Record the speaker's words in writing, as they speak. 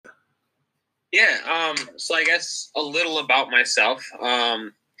Yeah. So I guess a little about myself.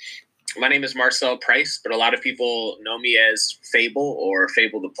 My name is Marcel Price, but a lot of people know me as Fable or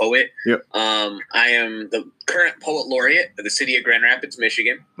Fable the Poet. Yep. I am the current poet laureate of the city of Grand Rapids,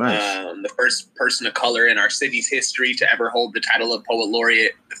 Michigan. Nice. The first person of color in our city's history to ever hold the title of poet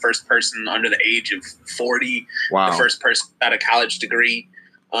laureate. The first person under the age of 40. Wow. The first person without a college degree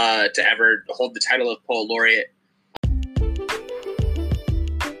to ever hold the title of poet laureate.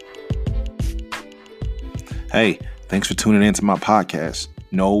 Hey, thanks for tuning in to my podcast,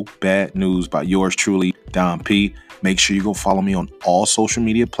 No Bad News by yours truly, Don P. Make sure you go follow me on all social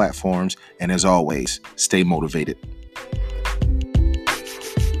media platforms. And as always, stay motivated.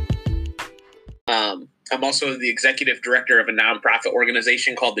 I'm also the executive director of a nonprofit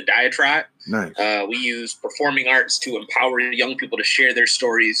organization called the Diatribe. Nice. We use performing arts to empower young people to share their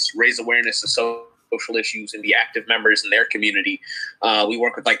stories, raise awareness of social issues, and be active members in their community. We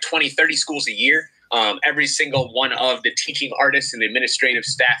work with like 20, 30 schools a year. Every single one of the teaching artists and administrative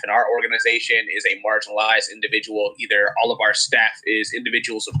staff in our organization is a marginalized individual. Either all of our staff is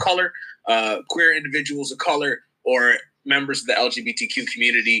individuals of color, queer individuals of color, or members of the LGBTQ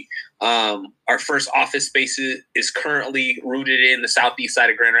community. Our first office space is currently rooted in the southeast side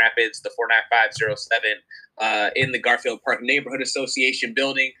of Grand Rapids, the 49507, in the Garfield Park Neighborhood Association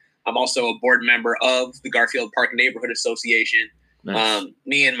building. I'm also a board member of the Garfield Park Neighborhood Association. Nice.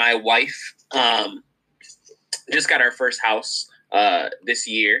 Me and my wife just got our first house this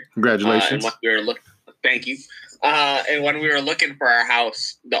year. Congratulations. Thank you. And when we were looking for our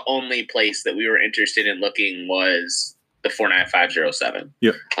house, the only place that we were interested in looking was the 49507.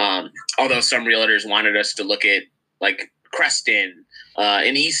 Yeah. Although some realtors wanted us to look at like Creston,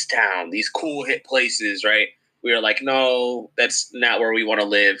 in Easttown, these cool hit places, right? We were like, no, that's not where we want to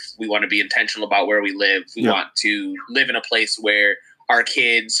live. We want to be intentional about where we live. We want to live in a place where our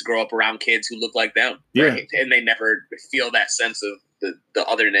kids grow up around kids who look like them, right? And they never feel that sense of the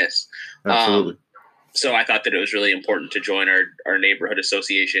otherness. Absolutely. So I thought that it was really important to join our neighborhood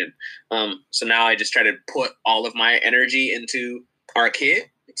association. So now I just try to put all of my energy into our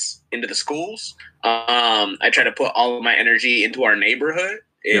kids, into the schools. I try to put all of my energy into our neighborhood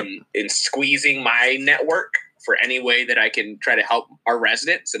in squeezing my network for any way that I can try to help our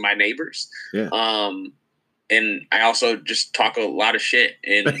residents and my neighbors. Yeah. And I also just talk a lot of shit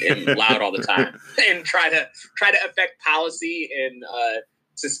and loud all the time and try to affect policy and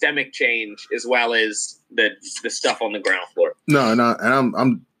systemic change as well as the stuff on the ground floor. No, and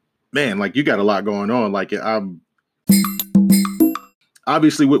I'm man, like you got a lot going on. Like I'm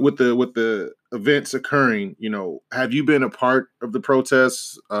obviously with the events occurring, you know, have you been a part of the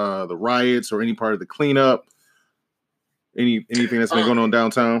protests, the riots, or any part of the cleanup? Anything that's been going on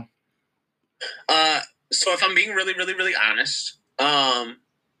downtown? So if I'm being really, really, really honest, I've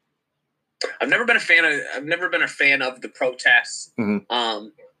never been a fan of the protests. Mm-hmm.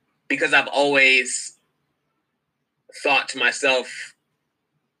 Because I've always thought to myself,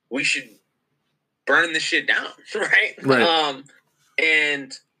 we should burn this shit down, right? Right.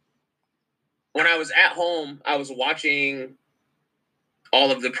 And when I was at home, I was watching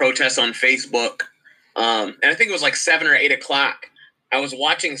all of the protests on Facebook. And I think it was like 7 or 8 o'clock. I was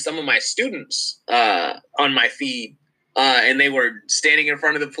watching some of my students on my feed, and they were standing in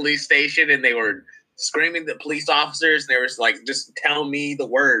front of the police station, and they were screaming at police officers. And they were like, just tell me the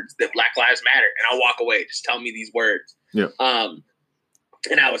words that Black Lives Matter, and I'll walk away. Just tell me these words. Yeah.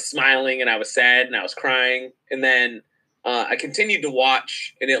 And I was smiling, and I was sad, and I was crying. And then I continued to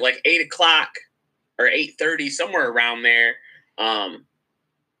watch, and at like 8 o'clock or 8:30, somewhere around there,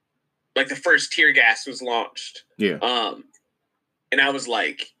 like the first tear gas was launched. Yeah. And I was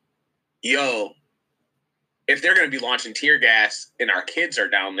like, yo, if they're going to be launching tear gas and our kids are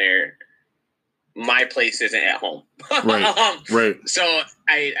down there, my place isn't at home. Right. So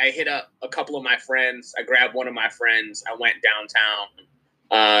I hit up a couple of my friends. I grabbed one of my friends. I went downtown.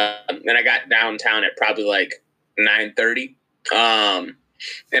 And I got downtown at probably like 9:30.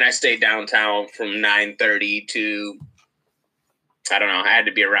 And I stayed downtown from 9:30 to, I don't know, I had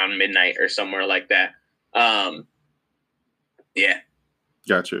to be around midnight or somewhere like that. Yeah.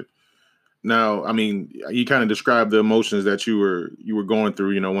 Gotcha. Now, I mean, you kind of described the emotions that you were going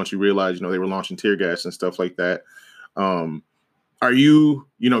through, you know, once you realized, you know, they were launching tear gas and stuff like that. Are you,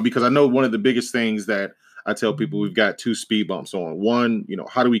 you know, because I know one of the biggest things that I tell people, we've got two speed bumps on. One, you know,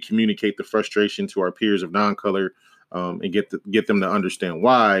 how do we communicate the frustration to our peers of non-color and get them to understand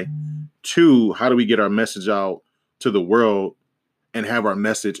why? Two, how do we get our message out to the world and have our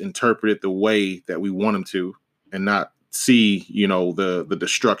message interpreted the way that we want them to and not see, you know, the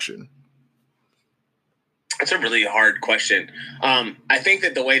destruction? That's a really hard question. I think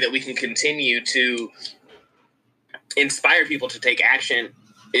that the way that we can continue to inspire people to take action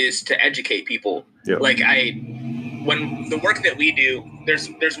is to educate people. Yep. When the work that we do, there's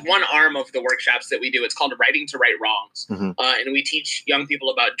one arm of the workshops that we do. It's called Writing to Right Wrongs, and we teach young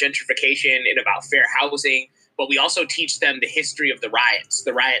people about gentrification and about fair housing. But we also teach them the history of the riots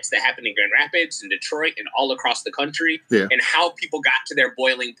that happened in Grand Rapids and Detroit and all across the country, and how people got to their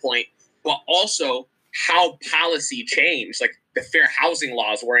boiling point, but also how policy changed. Like the fair housing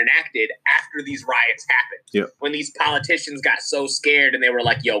laws were enacted after these riots happened. When these politicians got so scared and they were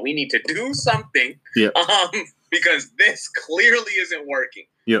like, yo, we need to do something because this clearly isn't working.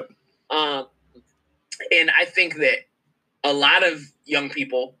 And I think that a lot of young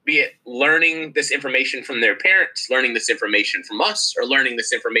people, be it learning this information from their parents, learning this information from us, or learning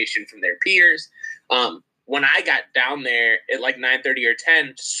this information from their peers, when I got down there at like 9:30 or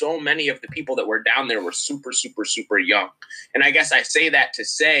 10, so many of the people that were down there were super, super, super young. And I guess I say that to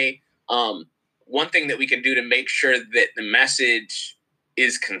say one thing that we can do to make sure that the message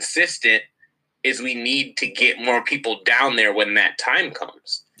is consistent is we need to get more people down there when that time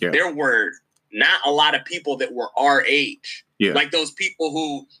comes. There were not a lot of people that were our age. Like those people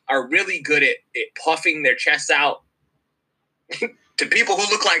who are really good at puffing their chests out to people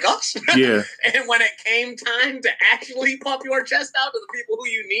who look like us. And when it came time to actually puff your chest out to the people who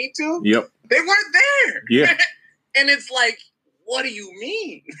you need to, they weren't there. And it's like, what do you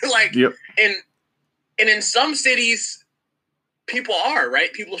mean? And in some cities, people are,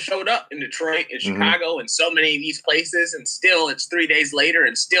 right? People showed up in Detroit, in Chicago, and so many of these places, and still it's 3 days later,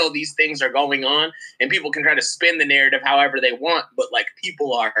 and still these things are going on, and people can try to spin the narrative however they want, but like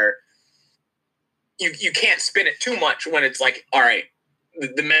people are, you can't spin it too much when it's like, all right,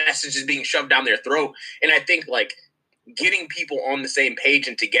 the message is being shoved down their throat. And I think like getting people on the same page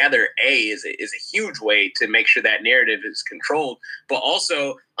and together, is a huge way to make sure that narrative is controlled, but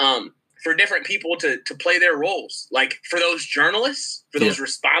also, for different people to play their roles, like for those journalists, for those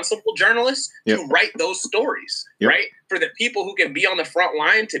responsible journalists to write those stories, right? For the people who can be on the front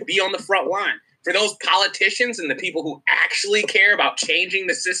line to be on the front line, for those politicians and the people who actually care about changing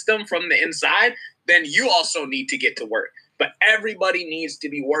the system from the inside, then you also need to get to work. But everybody needs to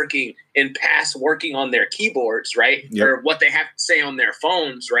be working and past working on their keyboards, right? Or what they have to say on their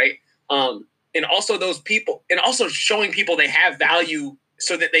phones, right? And also those people, and also showing people they have value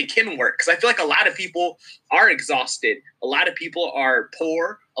so that they can work. Because I feel like a lot of people are exhausted. A lot of people are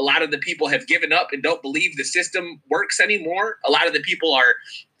poor. A lot of the people have given up and don't believe the system works anymore. A lot of the people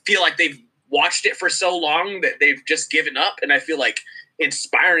feel like they've watched it for so long that they've just given up. And I feel like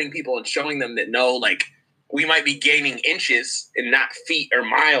inspiring people and showing them that no, like we might be gaining inches and not feet or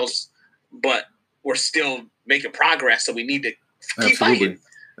miles, but we're still making progress. So we need to keep fighting.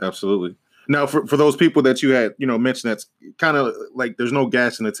 Absolutely. Now, for those people that you had, mentioned, that's kind of like there's no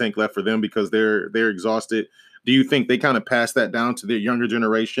gas in the tank left for them because they're exhausted. Do you think they kind of pass that down to their younger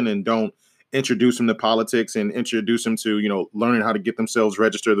generation and don't introduce them to politics and introduce them to, learning how to get themselves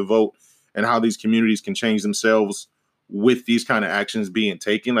registered to vote and how these communities can change themselves with these kind of actions being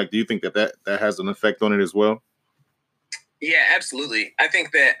taken? Like, do you think that has an effect on it as well? Yeah, absolutely. I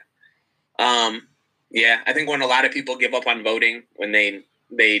think that, I think when a lot of people give up on voting, when they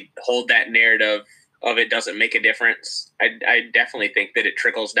hold that narrative of it doesn't make a difference, I definitely think that it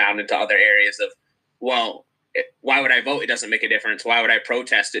trickles down into other areas of, well, why would I vote? It doesn't make a difference. Why would I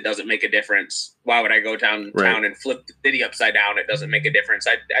protest? It doesn't make a difference. Why would I go downtown and flip the city upside down? It doesn't make a difference.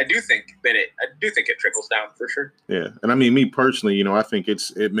 I do think it trickles down for sure. Yeah. And I mean, me personally, I think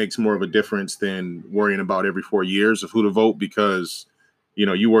it makes more of a difference than worrying about every 4 years of who to vote, because,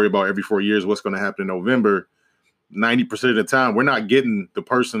 you worry about every 4 years, what's going to happen in November. 90% of the time, we're not getting the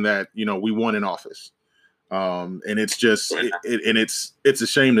person that, we want in office. And it's just, it's a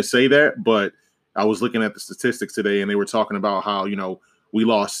shame to say that, but I was looking at the statistics today and they were talking about how, we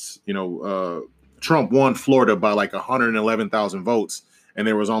lost, Trump won Florida by like 111,000 votes. And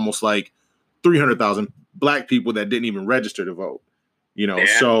there was almost like 300,000 black people that didn't even register to vote,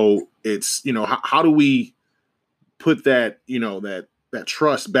 So it's, how do we put that, that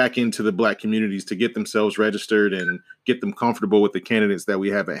trust back into the black communities to get themselves registered and get them comfortable with the candidates that we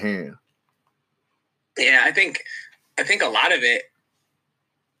have at hand? Yeah, I think a lot of it,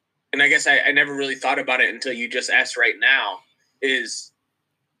 and I guess I never really thought about it until you just asked right now, is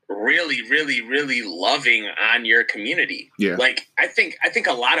really, really, really loving on your community. Yeah. Like I think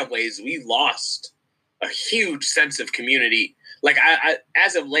a lot of ways we lost a huge sense of community. Like I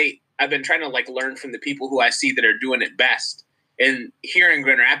as of late, I've been trying to like learn from the people who I see that are doing it best. And here in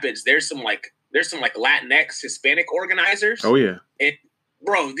Grand Rapids, there's some Latinx Hispanic organizers. Oh yeah. And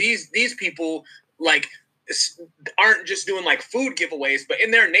bro, these people, like, aren't just doing like food giveaways, but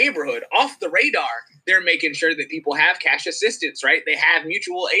in their neighborhood, off the radar, they're making sure that people have cash assistance, right? They have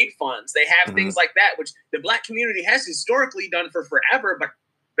mutual aid funds. They have things like that, which the Black community has historically done for forever. But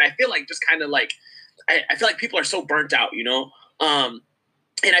I feel like just kind of like, I feel like people are so burnt out, you know?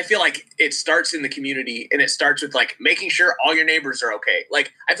 And I feel like it starts in the community, and it starts with like making sure all your neighbors are okay.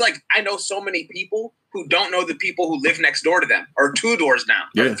 Like, I feel like I know so many people who don't know the people who live next door to them, or 2 doors down,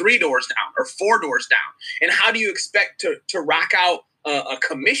 or 3 doors down, or 4 doors down. And how do you expect to rock out a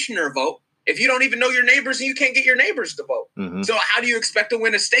commissioner vote if you don't even know your neighbors and you can't get your neighbors to vote? So how do you expect to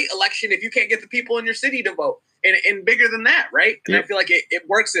win a state election if you can't get the people in your city to vote? And bigger than that, right? And I feel like it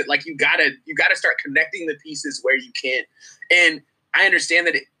works. Like you gotta start connecting the pieces where you can. And I understand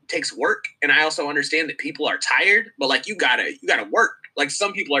that it takes work, and I also understand that people are tired. But like you gotta work. Like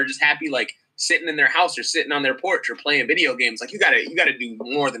some people are just happy, like sitting in their house or sitting on their porch or playing video games. Like you gotta do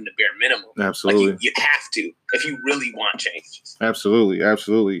more than the bare minimum. Absolutely, like you have to if you really want change. Absolutely.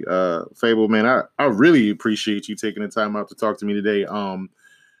 Fable, man, I really appreciate you taking the time out to talk to me today.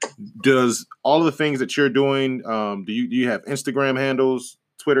 Does all of the things that you're doing, do you have Instagram handles,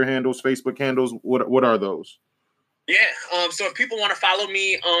 Twitter handles, Facebook handles? What are those? Yeah. So if people want to follow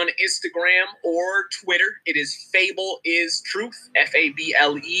me on Instagram or Twitter, it is Fable is Truth.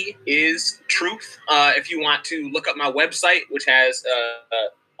 FABLE is Truth. If you want to look up my website, which has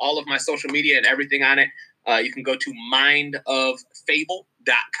all of my social media and everything on it, you can go to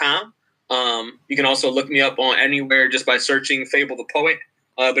mindoffable.com. You can also look me up on anywhere just by searching Fable the Poet.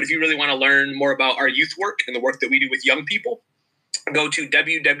 But if you really want to learn more about our youth work and the work that we do with young people, go to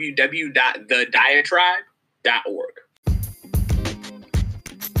www.thediatribe.org.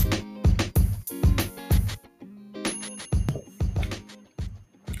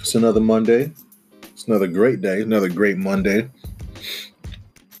 It's another Monday. It's another great day. Another great Monday.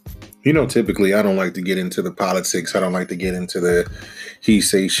 You know, typically I don't like to get into the politics. I don't like to get into the he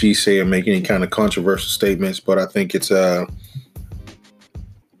say, she say, or make any kind of controversial statements. But I think it's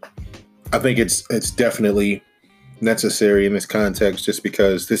definitely necessary in this context, just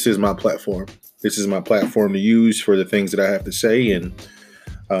because this is my platform. This is my platform to use for the things that I have to say, and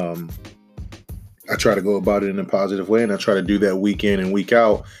I try to go about it in a positive way, and I try to do that week in and week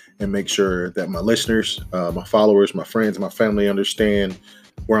out, and make sure that my listeners, my followers, my friends, my family understand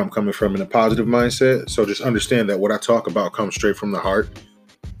where I'm coming from in a positive mindset. So just understand that what I talk about comes straight from the heart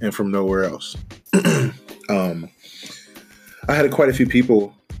and from nowhere else. I had quite a few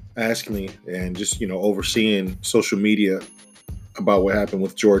people ask me, and just, overseeing social media about what happened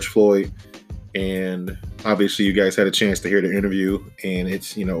with George Floyd. And obviously you guys had a chance to hear the interview, and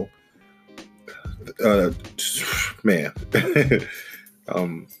it's, man,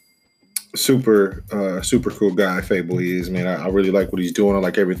 super cool guy Fable he is, man. I really like what he's doing. I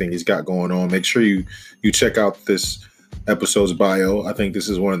like everything he's got going on. Make sure you check out this episode's bio. I think this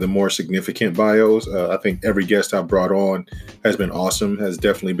is one of the more significant bios. I think every guest I brought on has been awesome, has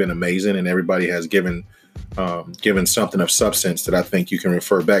definitely been amazing, and everybody has given something of substance that I think you can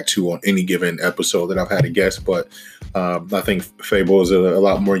refer back to on any given episode that I've had a guest. But I think Fable is a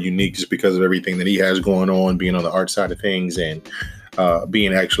lot more unique just because of everything that he has going on, being on the art side of things, and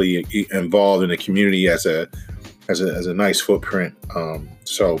being actually involved in the community as a nice footprint.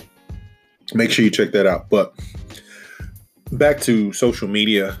 So make sure you check that out. But back to social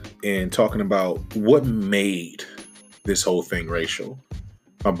media and talking about what made this whole thing racial.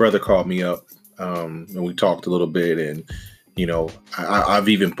 My brother called me up, and we talked a little bit, and I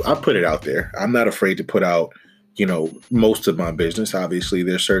put it out there. I'm not afraid to put out most of my business. Obviously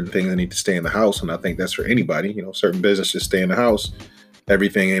there's certain things that need to stay in the house, and I think that's for anybody. Certain businesses stay in the house.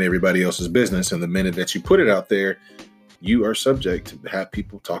 Everything ain't everybody else's business, and the minute that you put it out there, you are subject to have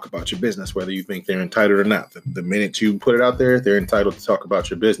people talk about your business, whether you think they're entitled or not. The minute you put it out there, they're entitled to talk about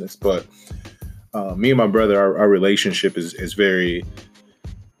your business. But me and my brother, our relationship is very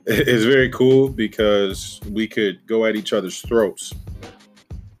cool, because we could go at each other's throats.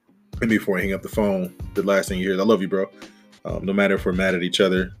 And before I hang up the phone, the last thing you hear is, "I love you, bro." No matter if we're mad at each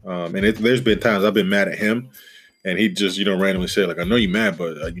other. And there's been times I've been mad at him, and he just, randomly said, like, "I know you're mad,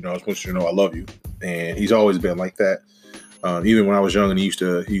 but, I just want you to know I love you." And he's always been like that. Even when I was young and he used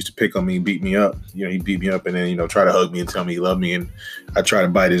to pick on me and beat me up. He'd beat me up and then, try to hug me and tell me he loved me. And I try to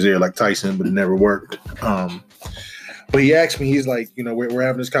bite his ear like Tyson, but it never worked. But he asked me, he's like, we're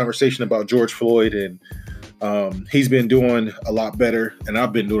having this conversation about George Floyd, and he's been doing a lot better, and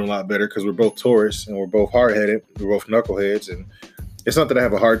I've been doing a lot better, because we're both Taurus and we're both hard-headed. We're both knuckleheads. And it's not that I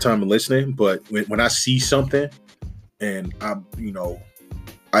have a hard time listening, but when I see something and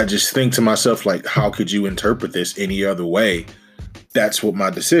I just think to myself, like, how could you interpret this any other way? that's what my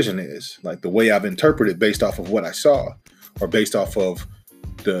decision is. Like the way I've interpreted based off of what I saw, or based off of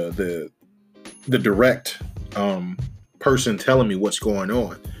the direct person telling me what's going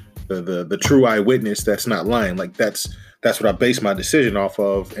on, the true eyewitness that's not lying. Like that's what I base my decision off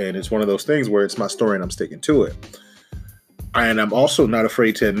of, and it's one of those things where it's my story and I'm sticking to it. And I'm also not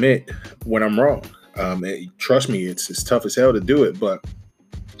afraid to admit when I'm wrong. Trust me, it's tough as hell to do it, but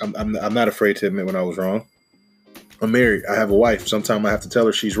I'm not afraid to admit when I was wrong. I'm married. I have a wife. Sometimes I have to tell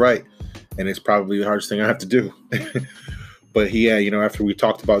her she's right, and it's probably the hardest thing I have to do. But yeah, after we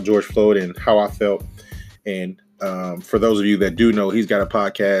talked about George Floyd and how I felt, and for those of you that do know, he's got a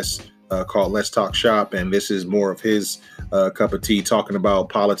podcast called Let's Talk Shop, and this is more of his cup of tea, talking about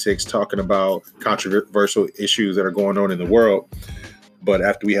politics, talking about controversial issues that are going on in the world. But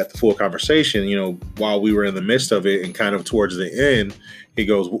after we had the full conversation, while we were in the midst of it and kind of towards the end, he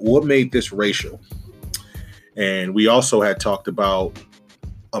goes, "What made this racial?" And we also had talked about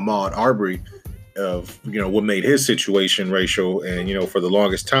Ahmaud Arbery, of what made his situation racial. And for the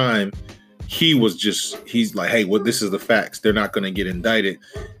longest time, he's like, "Hey, this is the facts. They're not going to get indicted."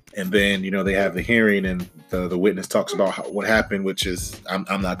 And then they have the hearing, and the witness talks about what happened, which is I'm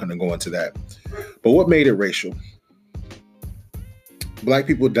not going to go into that. But what made it racial? Black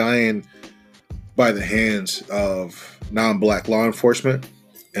people dying by the hands of non-black law enforcement,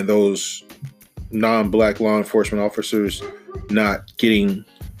 and those non-black law enforcement officers not getting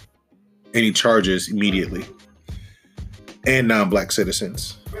any charges immediately, and non-black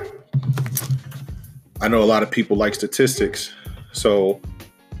citizens. I know a lot of people like statistics, so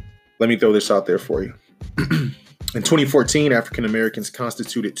let me throw this out there for you. In 2014, African Americans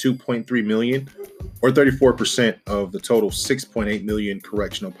constituted 2.3 million, or 34% of the total 6.8 million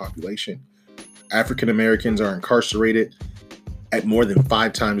correctional population. African Americans are incarcerated at more than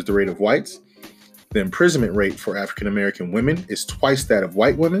 5 times the rate of whites. The imprisonment rate for African American women is twice that of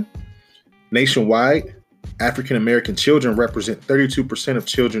white women. Nationwide, African American children represent 32% of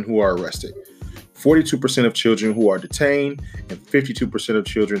children who are arrested, 42% of children who are detained, and 52% of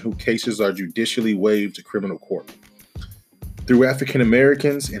children whose cases are judicially waived to criminal court. Through African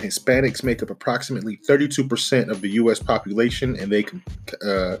Americans and Hispanics make up approximately 32% of the U.S. population, and they're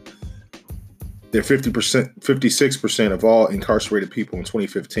 56% of all incarcerated people in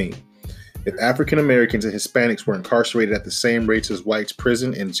 2015. If African Americans and Hispanics were incarcerated at the same rates as whites,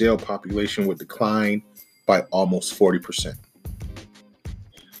 prison and jail population would decline by almost 40%.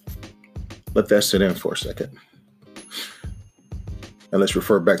 Let that sit in for a second. And let's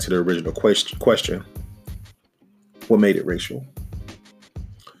refer back to the original question. What made it racial?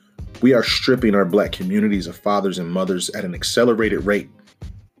 We are stripping our black communities of fathers and mothers at an accelerated rate.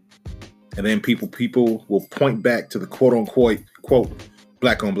 And then people will point back to the quote unquote,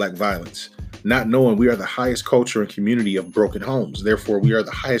 black on black violence, not knowing we are the highest culture and community of broken homes. Therefore, we are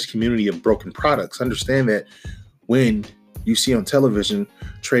the highest community of broken products. Understand that when you see on television,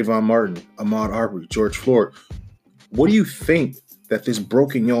 Trayvon Martin, Ahmaud Arbery, George Floyd, what do you think that this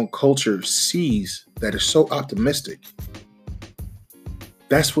broken young culture sees that is so optimistic?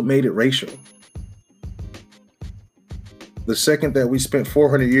 That's what made it racial. The second that we spent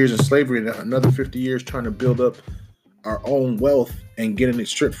 400 years in slavery and another 50 years trying to build up our own wealth and getting it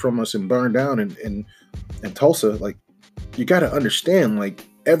stripped from us and burned down in Tulsa, like, you got to understand, like,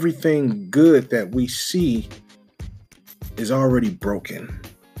 everything good that we see is already broken.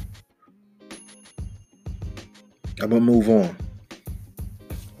 I'm going to move on.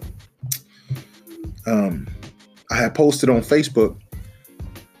 I had posted on Facebook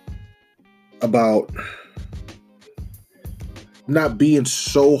about not being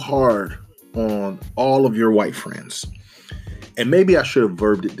so hard on all of your white friends. And maybe I should have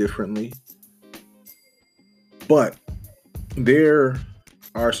verbed it differently. But there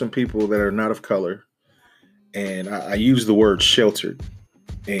are some people that are not of color. And I use the word sheltered.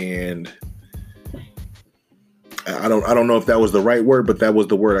 And I don't know if that was the right word, but that was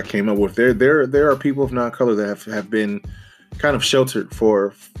the word I came up with. There are people of non-color that have been kind of sheltered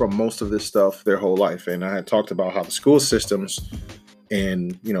from most of this stuff their whole life. And I had talked about how the school systems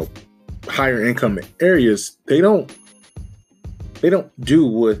in higher income areas, they don't do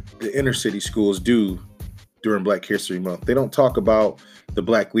what the inner city schools do during Black History Month. They don't talk about the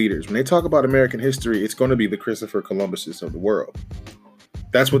Black leaders. When they talk about American history, it's going to be the Christopher Columbuses of the world.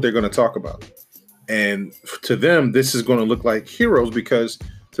 That's what they're going to talk about. And to them, this is going to look like heroes, because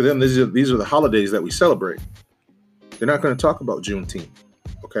to them, these are the holidays that we celebrate. They're not going to talk about Juneteenth.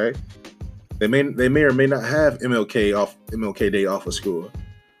 Okay, they may or may not have MLK Day off of school,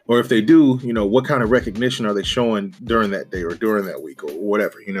 or if they do, what kind of recognition are they showing during that day or during that week or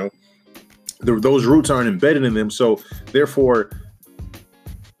whatever? Those roots aren't embedded in them, so therefore,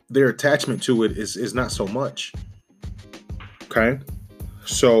 their attachment to it is not so much. Okay.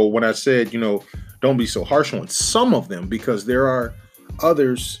 So when I said, don't be so harsh on some of them, because there are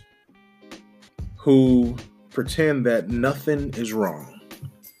others who pretend that nothing is wrong.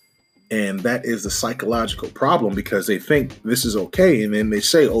 And that is the psychological problem, because they think this is okay. And then they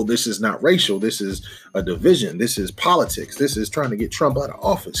say, oh, this is not racial. This is a division. This is politics. This is trying to get Trump out of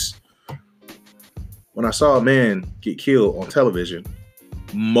office. When I saw a man get killed on television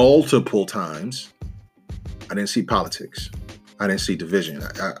multiple times, I didn't see politics. I didn't see division.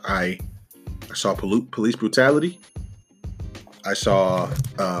 I saw police brutality. I saw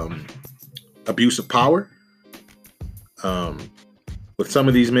abuse of power. With some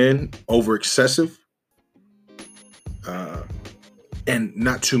of these men, over excessive, and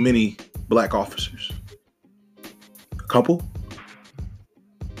not too many black officers. A couple.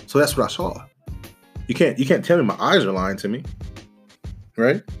 So that's what I saw. You can't tell me my eyes are lying to me,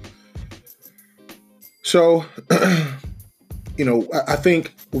 right? So, I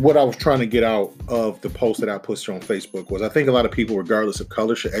think what I was trying to get out of the post that I posted on Facebook was, I think a lot of people, regardless of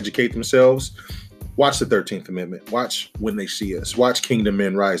color, should educate themselves. Watch the 13th Amendment. Watch When They See Us. Watch Kingdom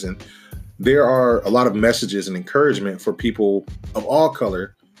Men Rising. There are a lot of messages and encouragement for people of all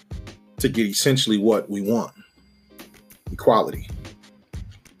color to get essentially what we want. Equality.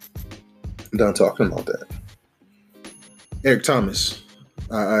 I'm done talking about that. Eric Thomas.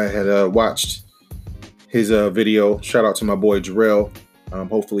 I had watched his video. Shout out to my boy Jarrell.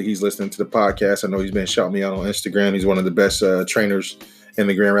 Hopefully he's listening to the podcast. I know he's been shouting me out on Instagram. He's one of the best trainers in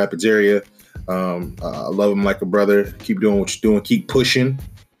the Grand Rapids area. I love him like a brother. Keep doing what you're doing. Keep pushing.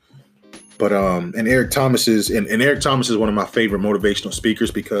 But and Eric Thomas is one of my favorite motivational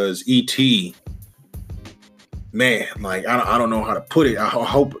speakers, because E.T., man, like I don't know how to put it. I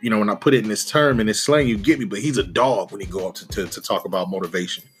hope when I put it in this term, in this slang, you get me. But he's a dog when he go up to talk about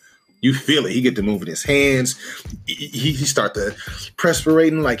motivation. You feel it. He get to moving his hands. He start to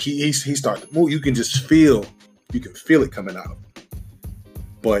perspirating, like he start to move. You can just feel. You can feel it coming out of him.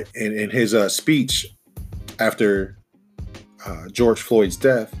 But in his speech after George Floyd's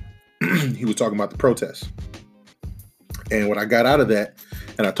death, he was talking about the protests. And what I got out of that,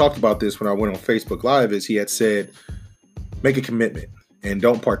 and I talked about this when I went on Facebook Live, is he had said, make a commitment and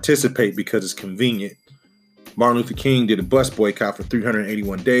don't participate because it's convenient. Martin Luther King did a bus boycott for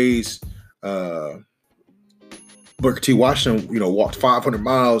 381 days. Booker T. Washington, walked 500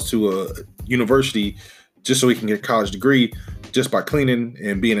 miles to a university just so he can get a college degree, just by cleaning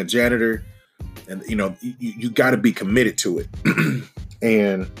and being a janitor. And, you got to be committed to it.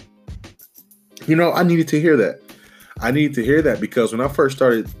 And, I needed to hear that. I needed to hear that because when I first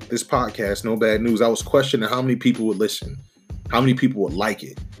started this podcast, No Bad News, I was questioning how many people would listen, how many people would like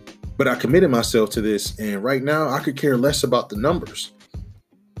it. But I committed myself to this. And right now I could care less about the numbers,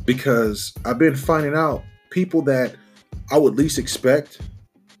 because I've been finding out people that I would least expect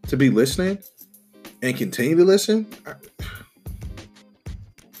to be listening and continue to listen.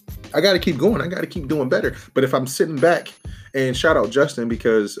 I got to keep going. I got to keep doing better. But if I'm sitting back, and shout out Justin,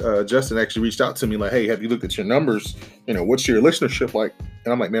 because Justin actually reached out to me like, hey, have you looked at your numbers? What's your listenership like?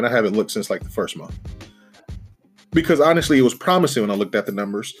 And I'm like, man, I haven't looked since like the first month. Because honestly, it was promising when I looked at the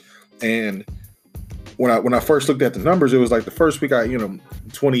numbers. And when I first looked at the numbers, it was like the first week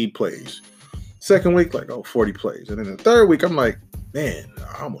 20 plays. Second week, 40 plays. And then the third week, I'm like, man,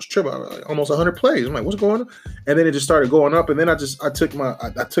 I almost tripled, almost 100 plays. I'm like, what's going on? And then it just started going up. And then I took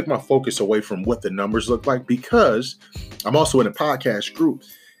my focus away from what the numbers look like, because I'm also in a podcast group,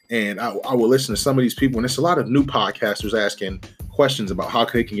 and I will listen to some of these people. And it's a lot of new podcasters asking questions about how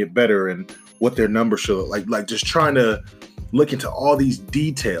they can get better and what their numbers should look like just trying to look into all these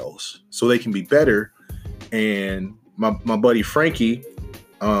details so they can be better. And my buddy Frankie,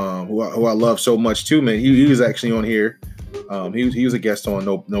 who I love so much too, man, he was actually on here. He was a guest on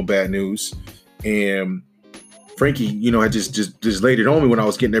No Bad News, and Frankie, I just laid it on me when I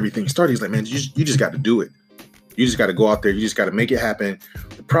was getting everything started. He's like, man, you just got to do it. You just got to go out there. You just got to make it happen.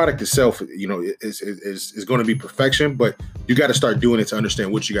 The product itself, is going to be perfection, but you got to start doing it to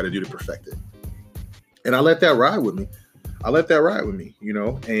understand what you got to do to perfect it. And I let that ride with me.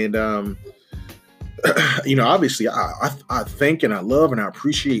 And obviously I thank and I love and I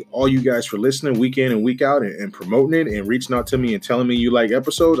appreciate all you guys for listening week in and week out and promoting it and reaching out to me and telling me you like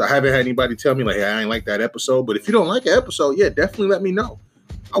episodes. I haven't had anybody tell me like, hey, I ain't like that episode. But if you don't like an episode, yeah, definitely let me know.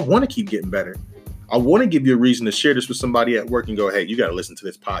 I want to keep getting better. I want to give you a reason to share this with somebody at work and go, hey, you got to listen to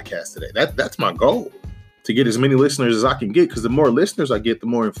this podcast today. That's my goal, to get as many listeners as I can get, because the more listeners I get, the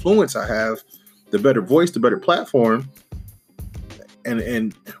more influence I have, the better voice, the better platform,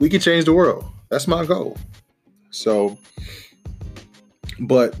 and we can change the world. That's my goal. So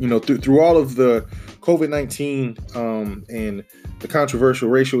But, through all of the COVID-19 and the controversial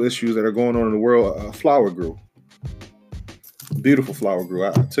racial issues that are going on in the world, a flower grew. A beautiful flower grew.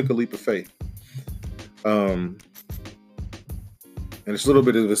 I took a leap of faith. And it's a little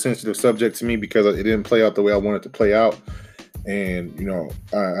bit of a sensitive subject to me because it didn't play out the way I wanted it to play out. And,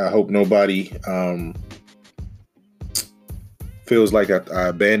 I hope nobody feels like I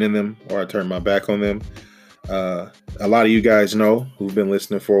abandoned them or I turned my back on them. A lot of you guys know who've been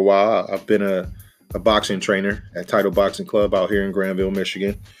listening for a while. I've been a boxing trainer at Title Boxing Club out here in Granville,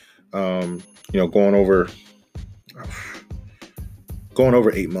 Michigan. Going over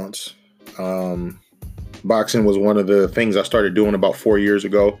 8 months. Boxing was one of the things I started doing about 4 years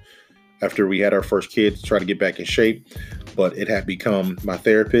ago after we had our first kid to try to get back in shape. But it had become my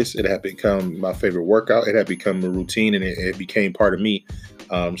therapist. It had become my favorite workout. It had become a routine, and it became part of me.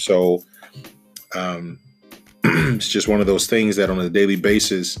 It's just one of those things that on a daily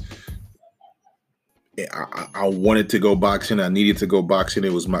basis, I wanted to go boxing. I needed to go boxing.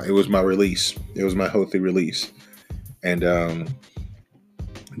 It was my release. It was my healthy release. And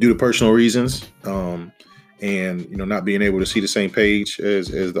due to personal reasons, and not being able to see the same page as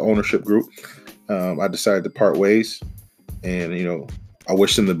the ownership group, I decided to part ways. And I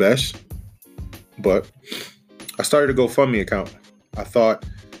wish them the best. But I started a GoFundMe account. I thought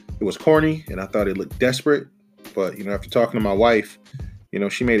it was corny, and I thought it looked desperate. But after talking to my wife,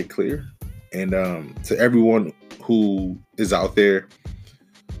 she made it clear. And to everyone who is out there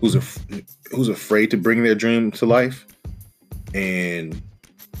who's afraid to bring their dream to life, and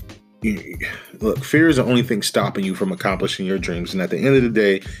look, fear is the only thing stopping you from accomplishing your dreams. And at the end of the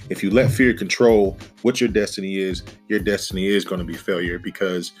day, if you let fear control what your destiny is going to be failure,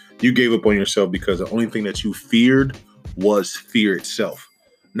 because you gave up on yourself because the only thing that you feared was fear itself.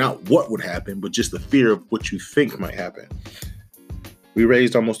 Not what would happen, but just the fear of what you think might happen. We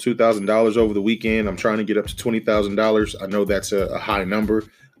raised almost $2,000 over the weekend. I'm trying to get up to $20,000. I know that's a high number.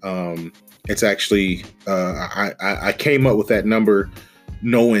 It's actually, I came up with that number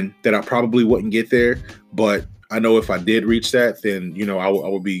knowing that I probably wouldn't get there, but I know if I did reach that, then I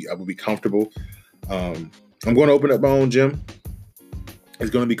would be comfortable. I'm going to open up my own gym. It's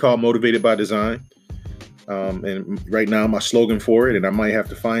going to be called Motivated by Design. And right now my slogan for it, and I might have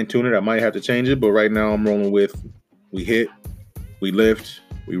to fine tune it. I might have to change it, but right now I'm rolling with: we hit, we lift,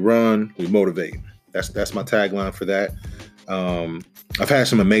 we run, we motivate. That's my tagline for that. I've had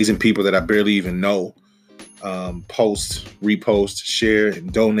some amazing people that I barely even know post, repost, share,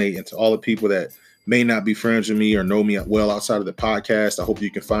 and donate. And to all the people that may not be friends with me or know me well outside of the podcast, I hope you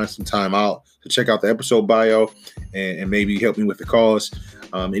can find some time out to check out the episode bio and maybe help me with the cause.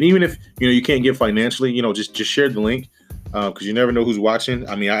 And even if you can't give financially, just share the link, because you never know who's watching.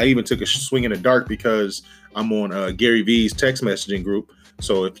 I mean, I even took a swing in the dark because I'm on Gary V's text messaging group.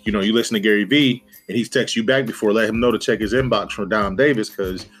 So if you listen to Gary V and he's texted you back before, let him know to check his inbox from Dom Davis,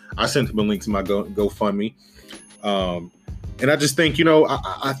 because I sent him a link to my GoFundMe. And I just think,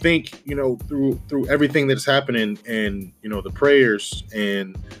 I think, through everything that's happening, and, the prayers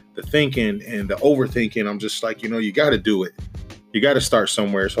and the thinking and the overthinking, I'm just like, you got to do it. You got to start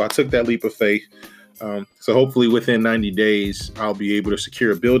somewhere. So I took that leap of faith. So hopefully within 90 days, I'll be able to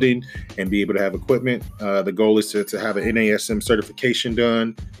secure a building and be able to have equipment. The goal is to have an NASM certification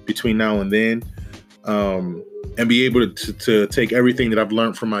done between now and then, and be able to take everything that I've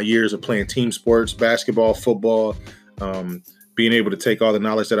learned from my years of playing team sports, basketball, football, being able to take all the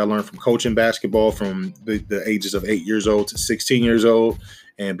knowledge that I learned from coaching basketball from the ages of 8 years old to 16 years old,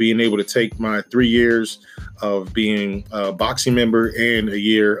 and being able to take my 3 years of being a boxing member and a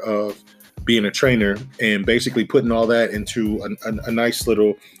year of being a trainer, and basically putting all that into a nice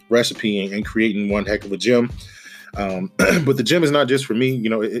little recipe and creating one heck of a gym. But the gym is not just for me,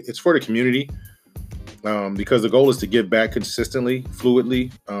 it's for the community, because the goal is to give back consistently,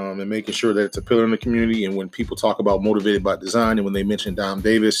 fluidly, and making sure that it's a pillar in the community. And when people talk about Motivated by Design, and when they mention Dom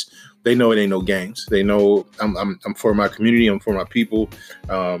Davis, they know it ain't no games. They know I'm for my community. I'm for my people.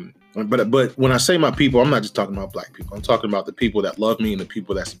 But when I say my people, I'm not just talking about Black people. I'm talking about the people that love me and the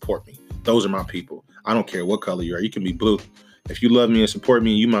people that support me. Those are my people. I don't care what color you are. You can be blue. If you love me and support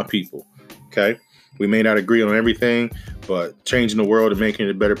me, you my people. Okay? We may not agree on everything, but changing the world and making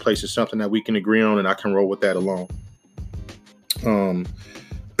it a better place is something that we can agree on, and I can roll with that alone.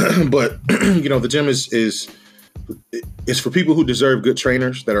 But the gym is for people who deserve good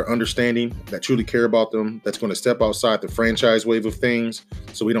trainers that are understanding, that truly care about them, that's going to step outside the franchise wave of things,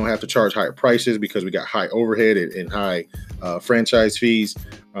 so we don't have to charge higher prices because we got high overhead and high franchise fees.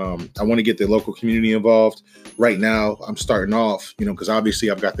 I want to get the local community involved. Right now, I'm starting off, because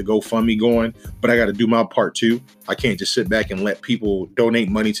obviously I've got the GoFundMe going, but I got to do my part too. I can't just sit back and let people donate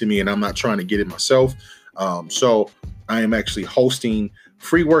money to me and I'm not trying to get it myself. So I am actually hosting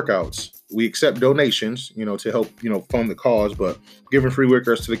free workouts. We accept donations, to help, fund the cause, but giving free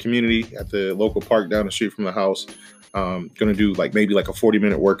workouts to the community at the local park down the street from the house. Going to do maybe a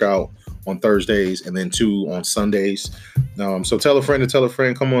 40-minute workout on Thursdays and then 2 on Sundays. So tell a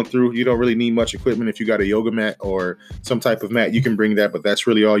friend, come on through. You don't really need much equipment. If you got a yoga mat or some type of mat, you can bring that, but that's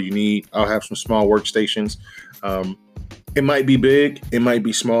really all you need. I'll have some small workstations. It might be big, it might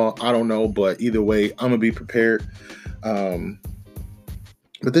be small. I don't know, but either way, I'm going to be prepared.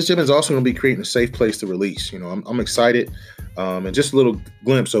 But this gym is also going to be creating a safe place to release. I'm excited. And just a little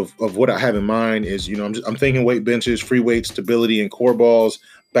glimpse of what I have in mind is, I'm thinking weight benches, free weights, stability and core balls,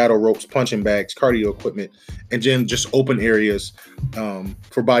 battle ropes, punching bags, cardio equipment, and then just open areas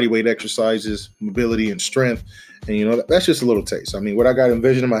for body weight exercises, mobility and strength. And, that's just a little taste. I mean, what I got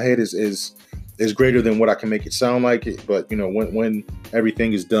envisioned in my head is greater than what I can make it sound like it. But, when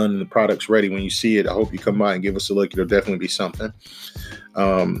everything is done and the product's ready, when you see it, I hope you come by and give us a look. It'll definitely be something.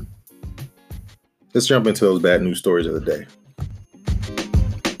 Let's jump into those bad news stories of the day.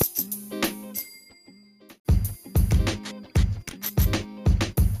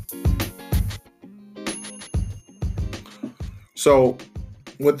 So,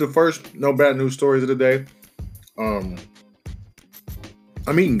 with the first no bad news stories of the day, I'm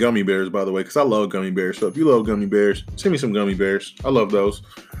eating gummy bears, by the way, because I love gummy bears. So if you love gummy bears, send me some gummy bears. I love those.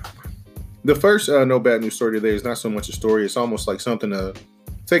 The first no bad news story today is not so much a story. It's almost like something to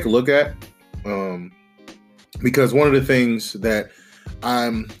take a look at. Because one of the things that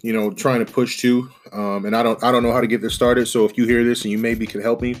I'm, trying to push to, and I don't know how to get this started. So if you hear this and you maybe can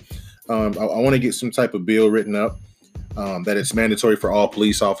help me, I want to get some type of bill written up that it's mandatory for all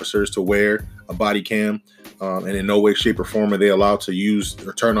police officers to wear a body cam. And in no way, shape, or form are they allowed to use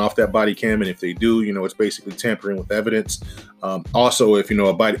or turn off that body cam. And if they do, it's basically tampering with evidence. Also, if,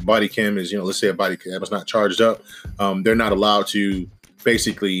 a body cam is, let's say a body cam is not charged up, they're not allowed to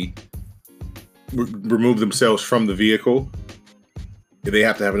basically remove themselves from the vehicle. They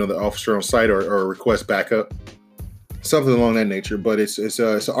have to have another officer on site or request backup, something along that nature. But it's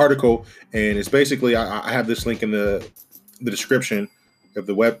an article, and it's basically I have this link in the description of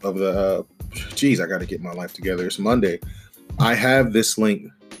the web of the. I got to get my life together. It's Monday. I have this link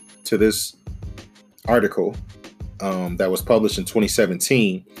to this article that was published in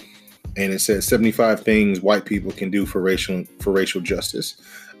 2017, and it says 75 things white people can do for racial justice.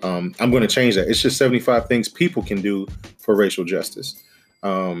 I'm going to change that. It's just 75 things people can do for racial justice.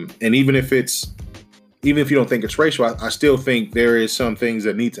 And even if you don't think it's racial, I still think there is some things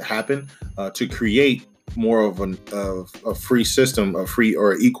that need to happen to create more of a free system, a free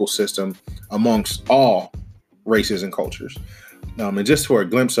or equal system amongst all races and cultures. And just for a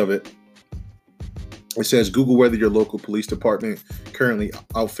glimpse of it, it says Google whether your local police department currently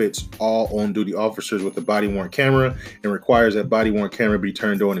outfits all on-duty officers with a body-worn camera and requires that body-worn camera be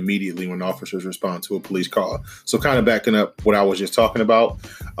turned on immediately when officers respond to a police call. So kind of backing up what I was just talking about.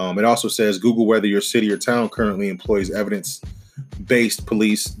 It also says Google whether your city or town currently employs evidence-based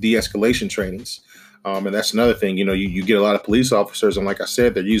police de-escalation trainings. And that's another thing, you get a lot of police officers, and like I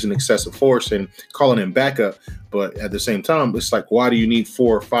said, they're using excessive force and calling in backup. But at the same time, it's like, why do you need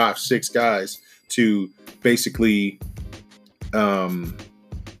 4, 5, 6 guys to basically, try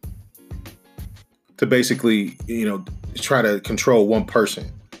to control one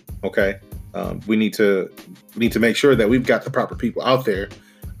person? Okay. We need to make sure that we've got the proper people out there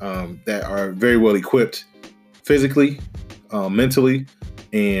that are very well equipped physically, mentally,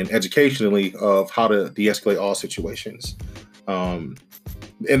 and educationally of how to de-escalate all situations. And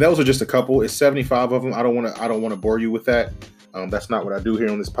those are just a couple. It's 75 of them. I don't want to bore you with that. That's not what I do here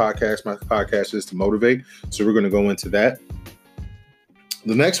on this podcast. My podcast is to motivate. So we're going to go into that.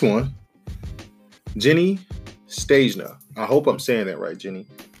 The next one, Jenny Stajna. I hope I'm saying that right, Jenny.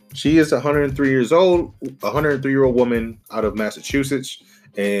 She is 103 years old, a 103-year-old woman out of Massachusetts,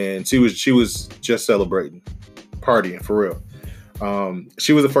 and she was just celebrating, partying for real.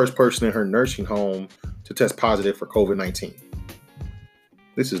 She was the first person in her nursing home to test positive for COVID-19.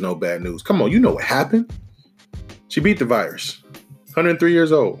 This is no bad news. Come on, you know what happened? She beat the virus. 103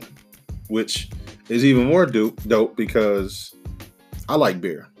 years old, which is even more dope because I like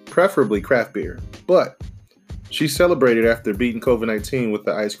beer, preferably craft beer. But she celebrated after beating COVID-19 with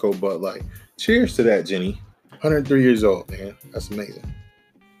the ice cold Bud Light. Cheers to that, Jenny. 103 years old, man. That's amazing.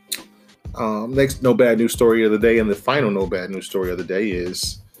 Next no bad news story of the day, and the final no bad news story of the day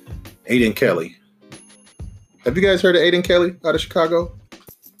is Aiden Kelly. Have you guys heard of Aiden Kelly out of Chicago?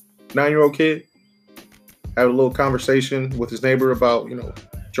 9-year-old kid had a little conversation with his neighbor about,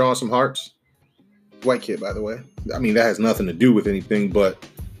 drawing some hearts. White kid, by the way. I mean, that has nothing to do with anything, but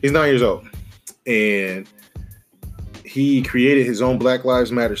he's 9 years old. And he created his own Black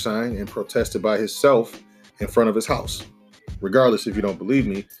Lives Matter sign and protested by himself in front of his house. Regardless if you don't believe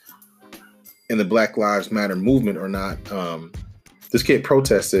me in the Black Lives Matter movement or not, this kid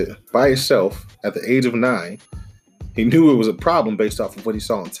protested by himself at the age of 9. He knew it was a problem based off of what he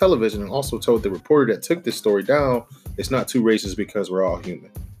saw on television, and also told the reporter that took this story down, it's not too racist because we're all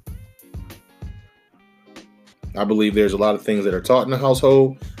human. I believe there's a lot of things that are taught in the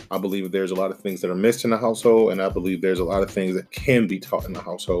household. I believe there's a lot of things that are missed in the household. And I believe there's a lot of things that can be taught in the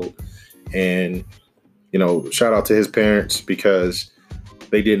household. And, shout out to his parents because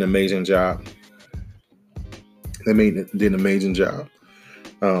they did an amazing job. Did an amazing job.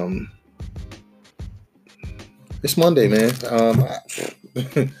 It's Monday, man.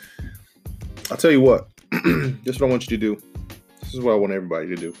 I'll tell you what. This is what I want you to do. This is what I want everybody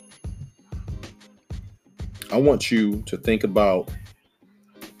to do. I want you to think about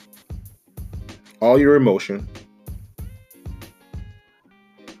all your emotion,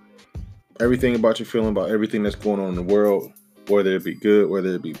 everything about your feeling, about everything that's going on in the world, whether it be good, whether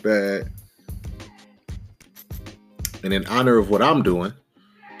it be bad. And in honor of what I'm doing,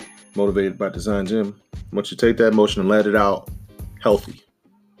 Motivated by Design Gym, I want you to take that emotion and let it out healthy.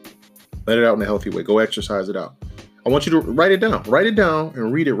 Let it out in a healthy way. Go exercise it out. I want you to write it down. Write it down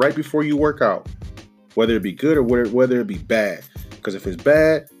and read it right before you work out. Whether it be good or whether it be bad. Because if it's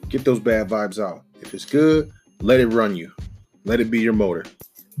bad, get those bad vibes out. If it's good, let it run you. Let it be your motor.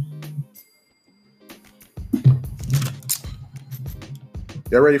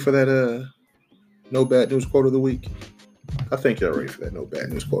 Y'all ready for that no bad news quote of the week? I think y'all ready for that no bad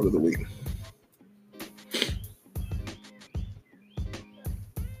news quote of the week.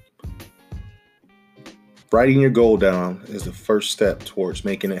 Writing your goal down is the first step towards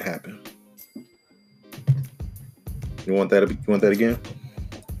making it happen. You want that again?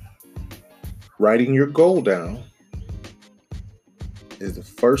 Writing your goal down is the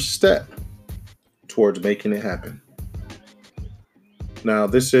first step towards making it happen. Now,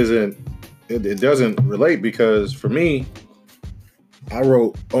 this it doesn't relate because for me, I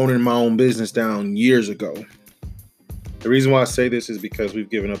wrote owning my own business down years ago. The reason why I say this is because we've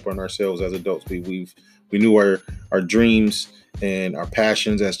given up on ourselves as adults. We knew our dreams and our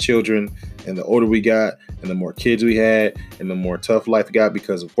passions as children, and the older we got and the more kids we had and the more tough life got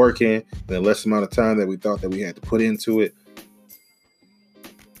because of working and the less amount of time that we thought that we had to put into it,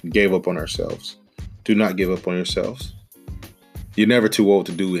 we gave up on ourselves. Do not give up on yourselves. You're never too old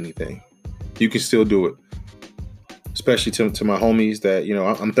to do anything. You can still do it. Especially to my homies that,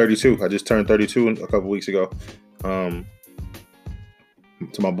 I'm 32. I just turned 32 a couple weeks ago. To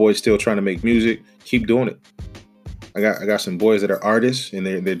my boys still trying to make music, keep doing it. I got some boys that are artists and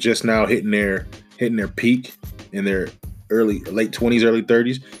they're just now hitting their peak in their late 20s, early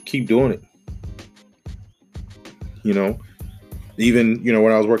 30s. Keep doing it. Even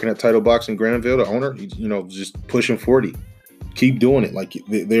when I was working at Title Box in Granville, the owner, just pushing 40. Keep doing it. Like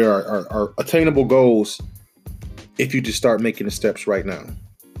there are attainable goals if you just start making the steps right now.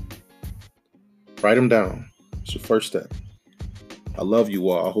 Write them down. It's the first step. I love you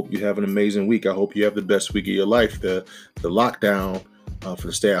all. I hope you have an amazing week. I hope you have the best week of your life. The lockdown for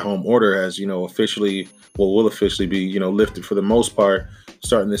the stay-at-home order has, will officially be, lifted for the most part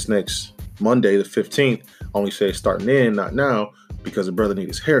starting this next Monday, the 15th. I only say starting in, not now, because the brother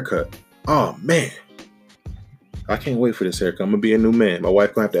needs his haircut. Oh, man. I can't wait for this haircut. I'm going to be a new man. My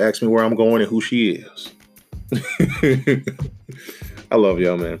wife going to have to ask me where I'm going and who she is. I love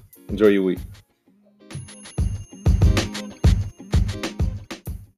y'all, man. Enjoy your week.